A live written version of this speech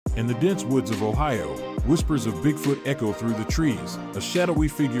In the dense woods of Ohio, whispers of Bigfoot echo through the trees, a shadowy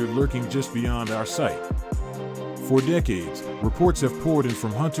figure lurking just beyond our sight. For decades, reports have poured in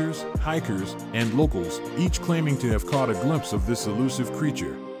from hunters, hikers, and locals, each claiming to have caught a glimpse of this elusive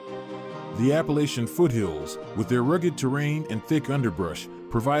creature. The Appalachian foothills, with their rugged terrain and thick underbrush,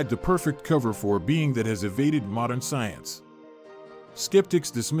 provide the perfect cover for a being that has evaded modern science.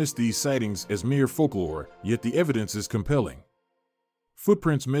 Skeptics dismiss these sightings as mere folklore, yet the evidence is compelling.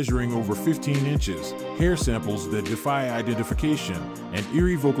 Footprints measuring over 15 inches, hair samples that defy identification, and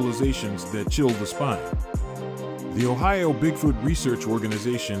eerie vocalizations that chill the spine. The Ohio Bigfoot Research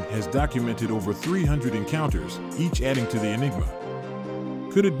Organization has documented over 300 encounters, each adding to the enigma.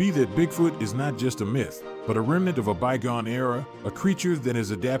 Could it be that Bigfoot is not just a myth, but a remnant of a bygone era, a creature that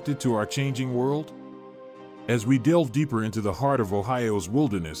has adapted to our changing world? As we delve deeper into the heart of Ohio's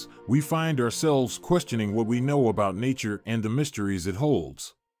wilderness, we find ourselves questioning what we know about nature and the mysteries it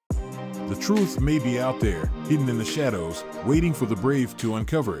holds. The truth may be out there, hidden in the shadows, waiting for the brave to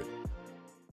uncover it.